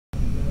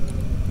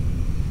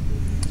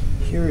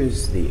Here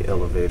is the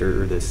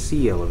elevator, or the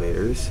C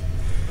elevators,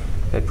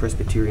 at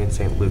Presbyterian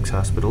St. Luke's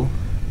Hospital.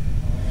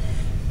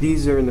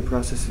 These are in the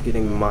process of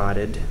getting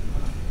modded.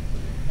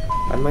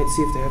 I might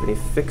see if they have any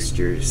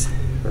fixtures,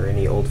 or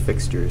any old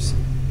fixtures.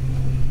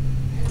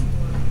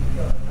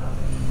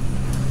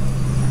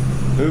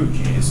 Oh,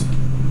 jeez.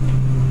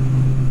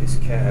 This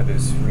cab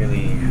is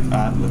really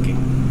odd looking.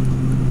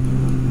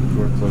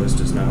 Door closed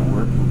does not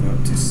work. We'll go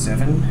up to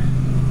 7.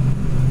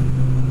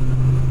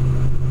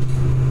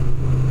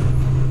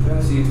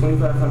 Capacity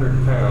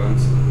 2,500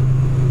 pounds.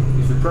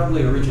 These were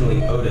probably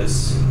originally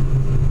Otis,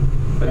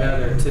 but now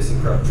they're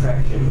ThyssenKrupp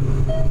traction.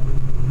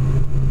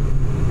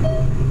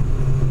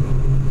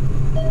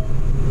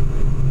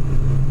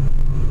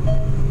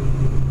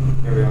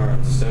 Here we are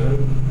on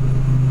 7.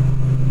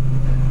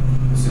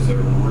 This is a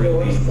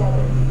really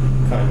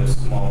kind of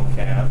small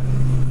cab.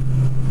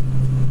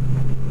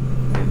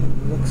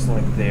 It looks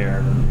like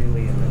they're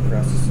really in the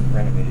process of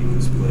renovating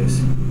this place.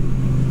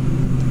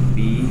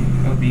 B.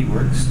 Oh, B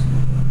works.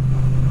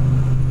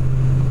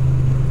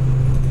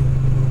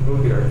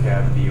 We'll get our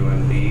cab view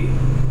in B.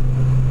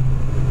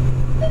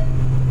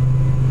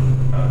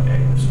 Okay,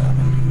 we're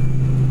stopping.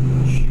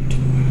 Shoot.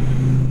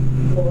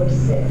 Floor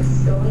 6,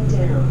 going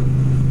down.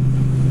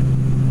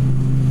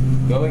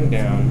 Going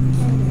down.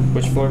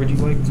 Which floor would you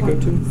like to go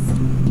to?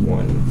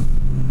 1.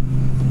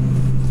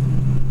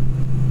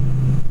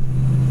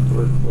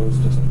 Door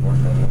closed doesn't work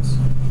on this.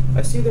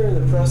 I see they're in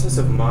the process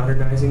of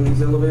modernizing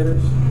these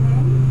elevators.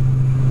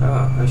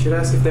 Ah, I should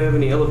ask if they have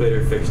any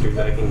elevator fixtures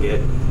I can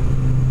get.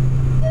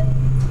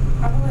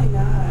 Probably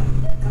not.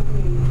 The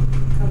company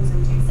comes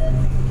and takes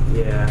everything.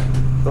 Yeah.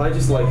 Well, I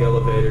just like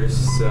elevators,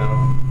 so...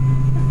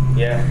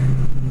 Yeah.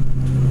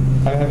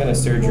 I'm having a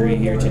surgery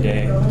here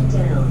today. Going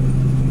down.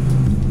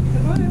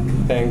 Good luck.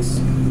 Thanks.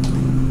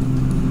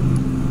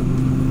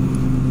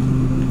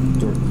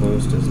 Door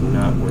closed does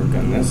not work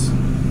on this.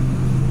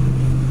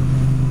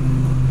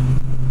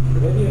 Or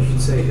maybe I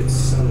should say it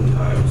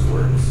sometimes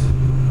works.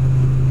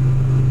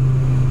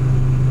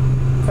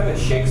 Kind of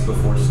shakes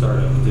before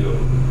startup too.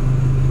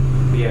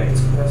 But yeah,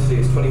 its capacity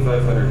is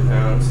 2,500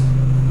 pounds.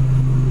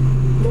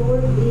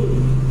 Floor B.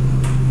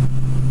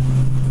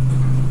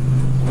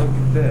 Look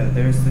at that,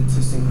 there's the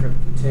ThyssenKrupp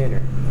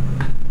container.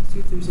 See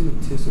if there's any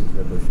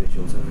ThyssenKrupp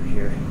officials over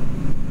here.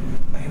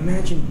 I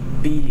imagine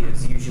B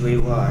is usually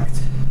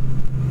locked,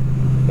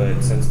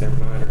 but since they're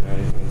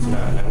modernizing, it's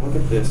not. Now look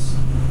at this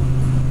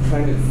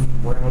kind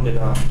of rounded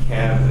off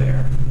cab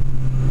there.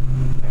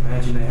 I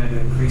imagine they had to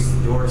increase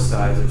the door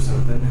size or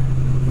something.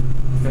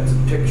 Got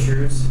some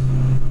pictures,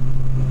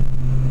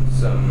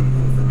 some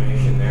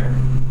information there.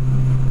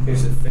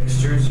 Here's the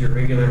fixtures, your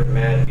regular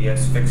Mad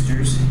BS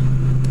fixtures.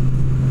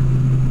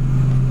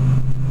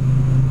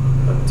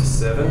 Up to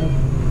 7.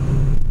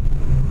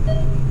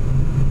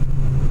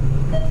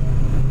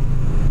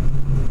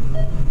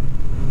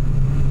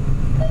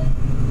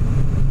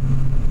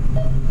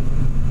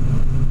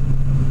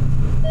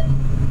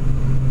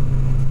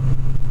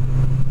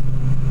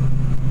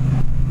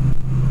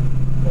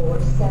 Floor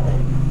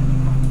 7.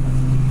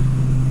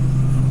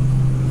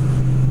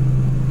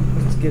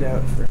 Let's get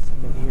out for a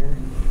second here.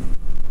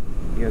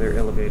 The other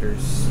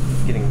elevator's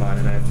getting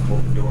modded. I have to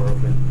hold the door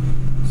open.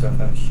 So if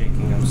I'm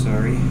shaking, I'm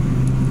sorry.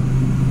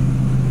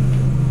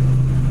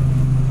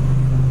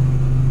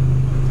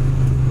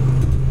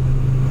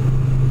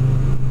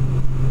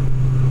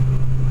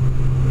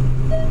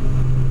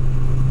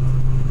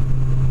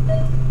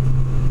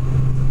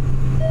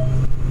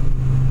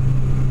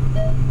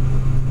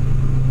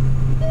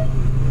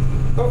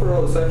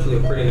 Overall, it's actually a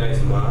pretty nice